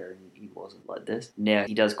was younger and he wasn't like this. Now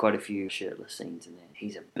he does quite a few shirtless scenes in that.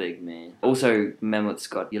 He's a big man. Also, Mammoth's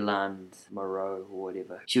got Yolande Moreau or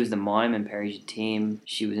whatever. She was the mime in Paris Jetem.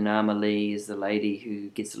 She was in Amelie as the lady who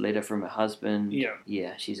gets the letter from her husband. Yeah.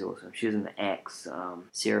 Yeah, she's awesome. She was in The Axe,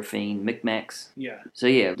 Seraphine, Micmacs. Yeah. So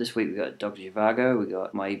yeah, this week we got Dr. Zhivago, we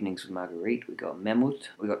got My Evenings with Marguerite, we got Mammoth,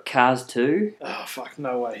 we got Cars 2. Oh, fuck,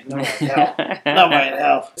 no way. No way in hell. No way in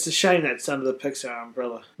hell. It's a shame that's under the Pixar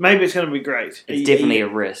umbrella. Maybe it's going to be great. It's definitely a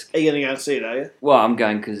risk. Are you going to go and see it, are you? Well, I'm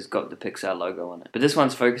going because it's got the Pixar logo on it. But this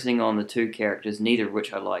one's focusing on the 2 characters, neither of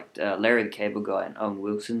which I liked. Larry the Cable Guy and Owen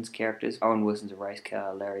Wilson's characters. Owen Wilson's a race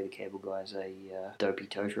car, Larry the Cable Guy's a dopey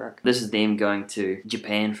tow truck. This is them going to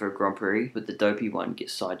Japan for a Grand Prix, but the dopey one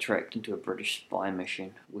gets sidetracked into a British spy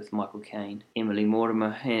mission with Michael Caine, Emily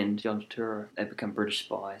Mortimer, and John Turturro. They become British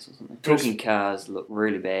spies or something. Talking cars look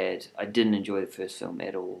really bad. I didn't enjoy the first film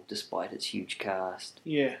at all, despite its huge cast.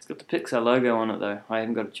 Yeah. It's got the Pixar logo on it though. I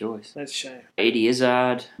haven't got a choice. That's a shame. Eddie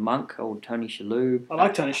Izzard, Monk, old Tony Shalhoub. I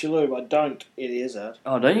like Tony Shalhoub. I don't Eddie Izzard.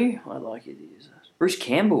 Oh, don't you? I like Eddie Izzard. Bruce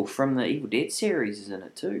Campbell from the Evil Dead series is in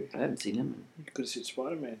it too. I haven't seen him. You could have seen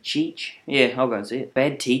Spider-Man. Cheech. Yeah, I'll go and see it.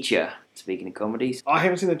 Bad Teacher. Speaking of comedies. I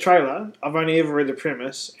haven't seen the trailer. I've only ever read the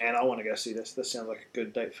premise, and I want to go see this. This sounds like a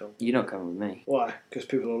good date film. You're not coming with me. Why? Because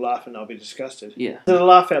people will laugh and I'll be disgusted. Yeah. Is it a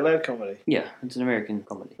laugh out loud comedy? Yeah, it's an American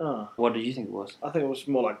comedy. Oh. What did you think it was? I think it was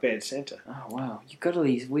more like Bad Santa. Oh, wow. You've got all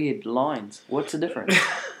these weird lines. What's the difference?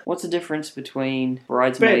 What's the difference between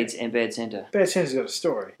Bridesmaids and Bad Santa? Bad Santa's got a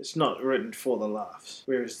story. It's not written for the laughs,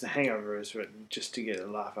 whereas The Hangover is written just to get a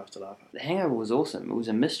laugh after laugh. The Hangover was awesome. It was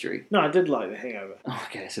a mystery. No, I did like The Hangover. Oh,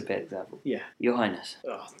 okay, it's a bad example. Yeah. Your Highness.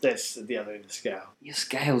 Oh, that's the other end of the scale. Your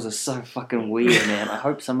scales are so fucking weird, man. I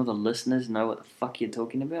hope some of the listeners know what the fuck you're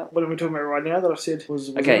talking about. What are we talking about right now that I've said was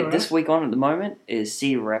Okay, this week on at the moment is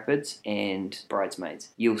Cedar Rapids and Bridesmaids.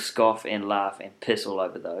 You'll scoff and laugh and piss all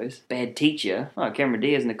over those. Bad Teacher. Oh, Cameron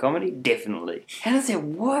Diaz in the comedy? Definitely. How does that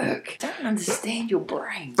work? I don't understand your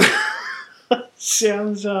brain.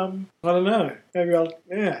 Sounds, I don't know.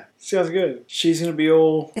 Maybe sounds good. She's going to be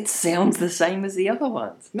all... It sounds the same as the other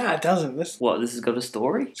ones. No, it doesn't. What, this has got a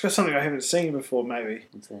story? It's got something I haven't seen before, maybe.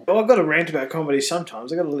 What's that? Well, I've got to rant about comedy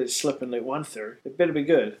sometimes. I've got to let it slip and let one through. It better be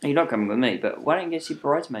good. You're not coming with me, but why don't you go see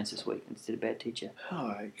Bridesmaids this week instead of Bad Teacher? Oh,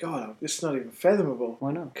 my God. This is not even fathomable.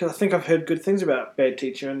 Why not? Because I think I've heard good things about Bad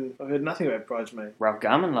Teacher and I've heard nothing about Bridesmaid. Ralph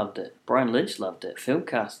Garman loved it. Brian Lynch loved it.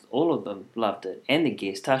 Filmcast, all of them loved it. And the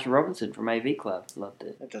guest, Tasha Robinson from AV Club, loved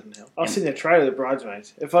it. That doesn't help. I've seen the trailer of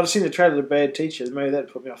Bridesmaids. If I'd have seen the trailer of Bad Teacher, maybe that'd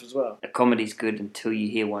put me off as well. A comedy's good until you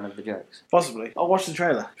hear one of the jokes. Possibly. I'll watch the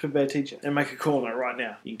trailer for Bad Teacher and make a call on it right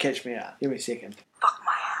now. You can catch me out. Give me a second. Fuck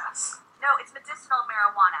my ass. No, it's medicinal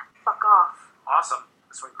marijuana. Fuck off. Awesome.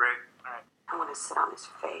 This went great. All right. I want to sit on his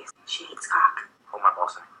face. She hates cock. my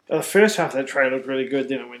bossing. The first half of that trailer looked really good,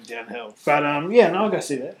 then it went downhill. But yeah, no, I'll go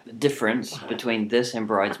see that. The difference between this and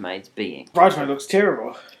Bridesmaids being, Bridesmaid looks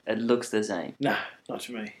terrible. it looks the same. Nah, not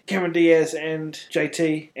to me. Cameron Diaz and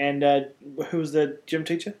JT and who was the gym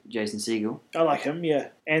teacher? Jason Segel. I like him, yeah.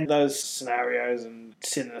 And those scenarios and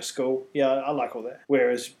sitting in a school, yeah, I like all that.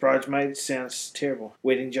 Whereas Bridesmaids sounds terrible.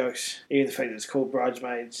 Wedding jokes, even the fact that it's called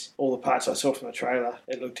Bridesmaids, all the parts I saw from the trailer,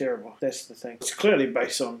 it looked terrible. That's the thing. It's clearly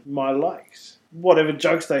based on my likes. Whatever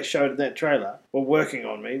jokes they showed in that trailer were working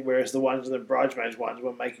on me, whereas the ones in the Bridesmaids ones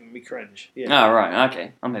were making me cringe. Yeah. Oh, right,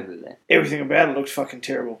 okay. I'm happy with that. Everything about it looked fucking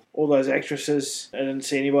terrible. All those actresses, I didn't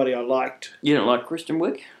see anybody I liked. You don't like Kristen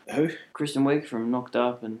Wiig? Who? Kristen Wiig from Knocked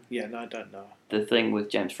Up and Yeah, no, I don't know. the thing with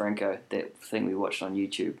James Franco, that thing we watched on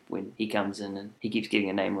YouTube when he comes in and he keeps getting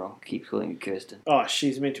a name wrong, keeps calling it Kirsten. Oh,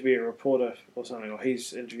 she's meant to be a reporter or something, or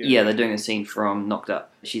he's interviewing Yeah, her. they're doing a scene from Knocked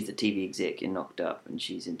Up. She's the TV exec in Knocked Up and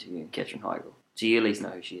she's interviewing Katrin Heigl. So you at least know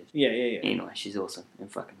who she is. Yeah. Anyway, she's awesome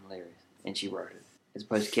and fucking hilarious. And she wrote it. As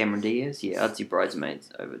opposed to Cameron Diaz, yeah, I'd see Bridesmaids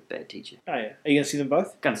over Bad Teacher. Oh, yeah. Are you going to see them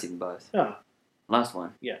both? Gonna see them both. Oh, Last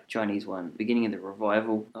one. Yeah. Chinese one. Beginning of the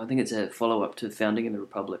Revival. I think it's a follow-up to Founding of the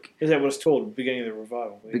Republic. is that what it's called? Beginning of the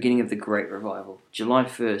revival? Beginning of the Great Revival. July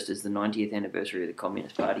 1st is the 90th anniversary of the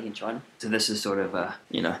Communist Party in China. So this is sort of,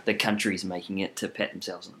 the countries making it to pat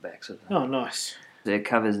themselves on the back. Sort of. Oh, nice. It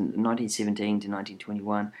covers 1917 to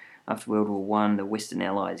 1921. After World War One, the Western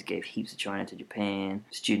Allies gave heaps of China to Japan.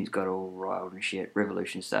 Students got all riled and shit.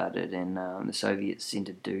 Revolution started, and the Soviets sent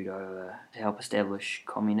a dude over to help establish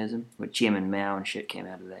communism. With Chairman Mao and shit came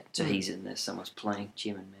out of that. So he's in this. Someone's playing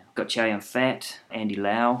Chairman Mao. Got Chow Yun-fat, Andy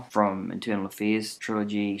Lau from Internal Affairs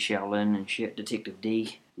trilogy, Shaolin and shit. Detective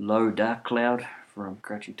D, Low Dark Cloud from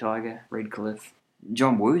Crouching Tiger, Redcliffe.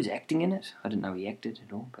 John Woo's acting in it. I didn't know he acted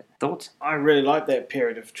at all, but thoughts? I really like that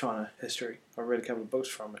period of China history. I read a couple of books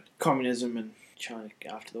from it. Communism and China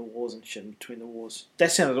after the wars and shit in between the wars.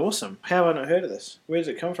 That sounded awesome. How have I not heard of this? Where does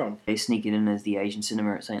it come from? They sneak it in as the Asian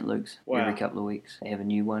cinema at St. Luke's Wow. every couple of weeks. They have a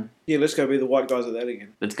new one. Yeah, let's go be the white guys at that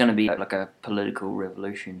again. But it's going to be like a political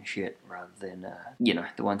revolution shit rather than,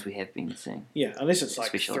 the ones we have been seeing. Yeah, unless it's like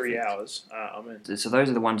Special 3 effects. hours. I'm in. So those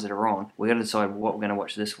are the ones that are on. We've got to decide what we're going to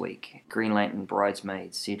watch this week. Green Lantern,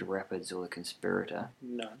 Bridesmaids, Cedar Rapids, or The Conspirator.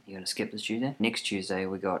 None. You're going to skip this Tuesday? Next Tuesday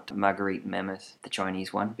we got Marguerite Mammoth, the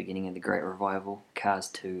Chinese one, beginning of the Great Revival, Cars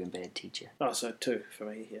 2 and Bad Teacher. Oh, so 2 for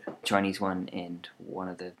me, yeah. Chinese one and one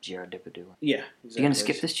of the Gerard Depardieu ones. Yeah, exactly. You're going to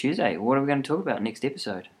skip this Tuesday. What are we going to talk about next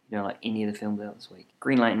episode? You don't like any of the films out this week.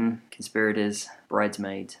 Green Lantern, Conspirators,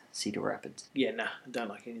 Bridesmaids, Cedar Rapids. Yeah, nah, I don't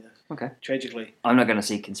like any of those. Okay. Tragically. I'm not going to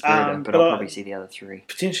see Conspirator, but but I'll I- probably see the other three.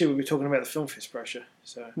 Potentially we'll be talking about the Film Fest brochure,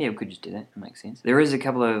 so... Yeah, we could just do that. That makes sense. There is a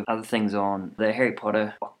couple of other things on. The Harry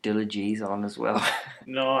Potter octologies on as well.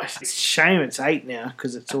 Nice. It's a shame it's 8 now,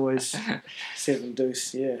 because it's always 7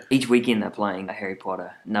 deuce, yeah. Each weekend they're playing a Harry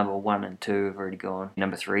Potter. Number 1 and 2 have already gone.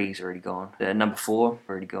 Number 3's already gone. Number 4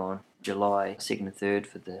 already gone. July 2nd and 3rd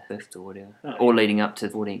for the 5th or whatever. Oh, All leading up to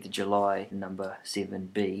the 14th of July, number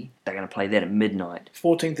 7B. They're going to play that at midnight.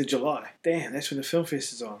 14th of July. Damn, that's when the Film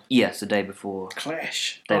Fest is on. Yeah, it's the day before.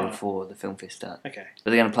 Clash. Day Oh, before the film fest starts. okay. But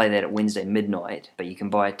they're going to play that at Wednesday midnight, but you can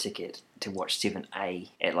buy a ticket to watch 7A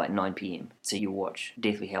at like 9pm. So you watch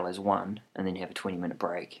Deathly Hallows 1, and then you have a 20-minute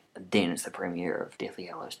break, and then it's the premiere of Deathly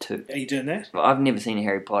Hallows 2. Are you doing that? But I've never seen a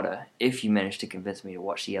Harry Potter. If you manage to convince me to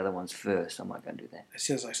watch the other ones first, I might go and do that. That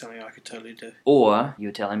sounds like something I could totally do. Or, you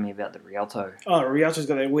were telling me about the Rialto. Oh, Rialto's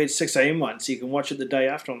got that weird 6am one, so you can watch it the day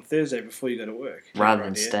after on Thursday before you go to work. Rather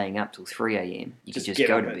than Idea. staying up till 3am, you could just get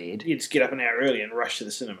go up to at- bed. You just get up an hour early and rush to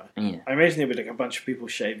the cinema. Yeah. I imagine there'd be like a bunch of people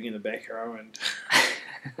shaving in the back row and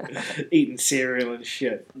eating cereal and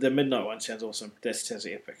shit. The midnight one sounds awesome. That sounds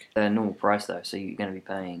epic. The normal price though, so you're going to be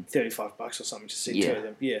paying $35 or something to see Yeah. 2 of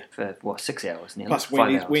them. Yeah. for, 6 hours nearly? Plus 5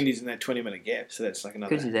 hours. Wendy's in that 20-minute gap, so that's like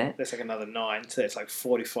another. Could do that. That's like another 9, so that's like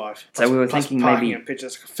 45. So we were plus thinking parking maybe- and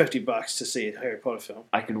pictures, $50 to see a Harry Potter film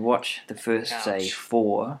I could watch the first, say, Ouch.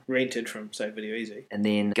 4, rented from say Video Easy. and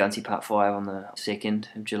then go and see part 5 on the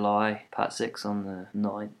 2nd of July, part 6 on the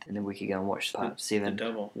 9th, and then we could go and watch part 7, The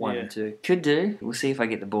double. 1 yeah. and 2. Could do. We'll see if I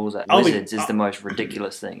get the balls up. I'll be- Wizards is the most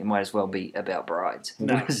ridiculous thing. It might as well be about brides.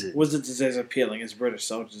 No, Wizards. Wizards is as appealing as British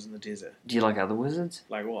soldiers in the desert. Do you like other wizards?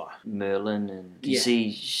 Like what? Merlin and... Do you Yeah.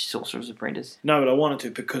 see Sorcerer's Apprentice? No, but I wanted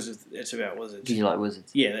to because it's about wizards. Do you like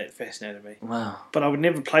wizards? Yeah, that fascinated me. Wow. But I would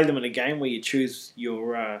never play them in a game where you choose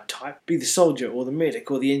your type. Be the soldier or the medic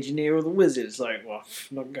or the engineer or the wizard. It's like, well,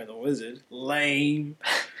 I'm not going to the wizard. Lame.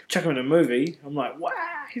 Chuck him in a movie. I'm like, wow,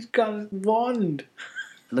 he's got a wand.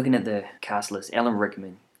 Looking at the cast list, Alan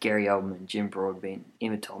Rickman Gary Oldman, Jim Broadbent,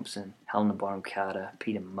 Emma Thompson, Helena Bonham Carter,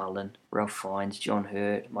 Peter Mullen, Ralph Fiennes, John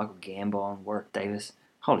Hurt, Michael Gambon, Warwick Davis.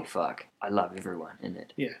 Holy fuck. I love everyone in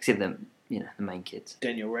it. Yeah. Except the main kids.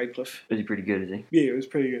 Daniel Radcliffe. Was he pretty good, is he? Yeah, it was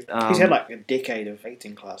pretty good. He's had like a decade of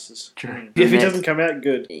acting classes. True. If he doesn't come out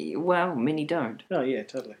good. Well, many don't. Oh, yeah,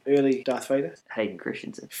 totally. Early Darth Vader. Hayden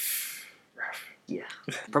Christensen. Rough. Yeah.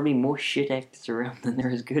 Probably more shit actors around than there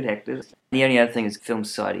is good actors. The only other thing is Film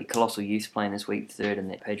Society. Colossal Youth's playing this week, third in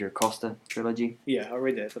that Pedro Costa trilogy. Yeah, I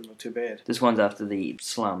read that, but not too bad. This one's after the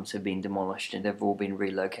slums have been demolished and they've all been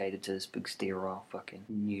relocated to this big sterile fucking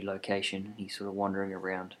new location. He's sort of wandering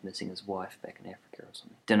around, missing his wife back in Africa or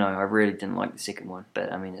something. Don't know, I really didn't like the second one,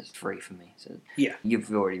 but I mean, it's free for me. So yeah.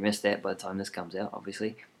 You've already missed that by the time this comes out,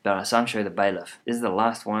 obviously. But Sancho the Bailiff. This is the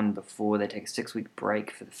last one before they take a 6-week break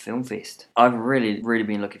for the film fest. I've really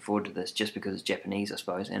been looking forward to this just because it's Japanese, I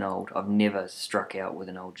suppose, and old. I've never struck out with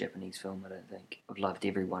an old Japanese film, I don't think. I've loved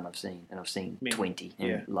every one I've seen, and I've seen 20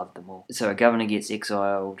 and loved them all. So a governor gets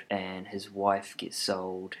exiled, and his wife gets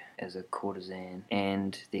sold as a courtesan,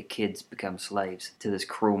 and their kids become slaves to this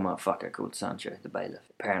cruel motherfucker called Sancho the Bailiff.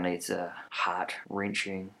 Apparently it's a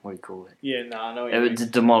heart-wrenching, what do you call it? Yeah, no, I know what you mean. It's a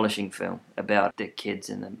demolishing film about the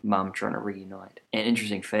kids and the mum trying to reunite. An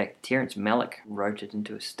interesting fact, Terrence Malick wrote it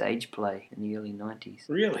into a stage play in the early 90s.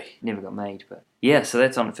 Really? Never got made, but... Yeah, so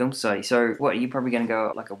that's on the Film Society. So, what, are you probably going to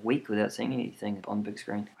go like a week without seeing anything on the big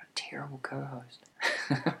screen? What a terrible co-host.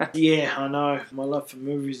 Yeah, I know. My love for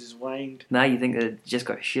movies has waned. No, you think that it just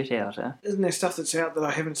got shit out, huh? Isn't there stuff that's out that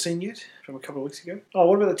I haven't seen yet from a couple of weeks ago? Oh,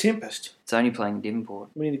 what about The Tempest? It's only playing in Devonport.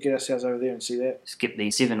 We need to get ourselves over there and see that. Skip the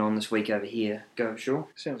 7 on this week over here. Go, sure.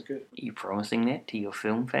 Sounds good. Are you promising that to your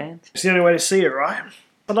film fans? It's the only way to see it, right?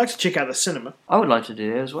 I'd like to check out the cinema. I would like to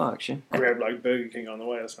do that as well, actually. Grab like Burger King on the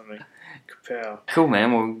way or something. Kapow. Cool,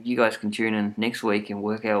 man. Well, you guys can tune in next week and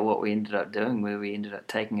work out what we ended up doing, whether we ended up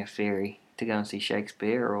taking a ferry to go and see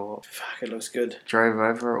Shakespeare or Fuck, it looks good. drove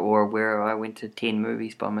over, or where I went to 10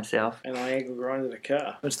 movies by myself. And I angle grinded a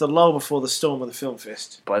car. It's the lull before the storm of the film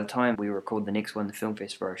fest. By the time we record the next one, the Film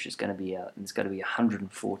Fest Rush is going to be out, and there's going to be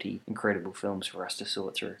 140 incredible films for us to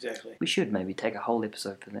sort through. Exactly. We should maybe take a whole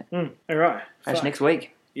episode for that. Alright. That's next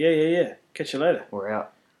week. Yeah. Catch you later. We're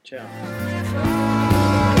out. Ciao.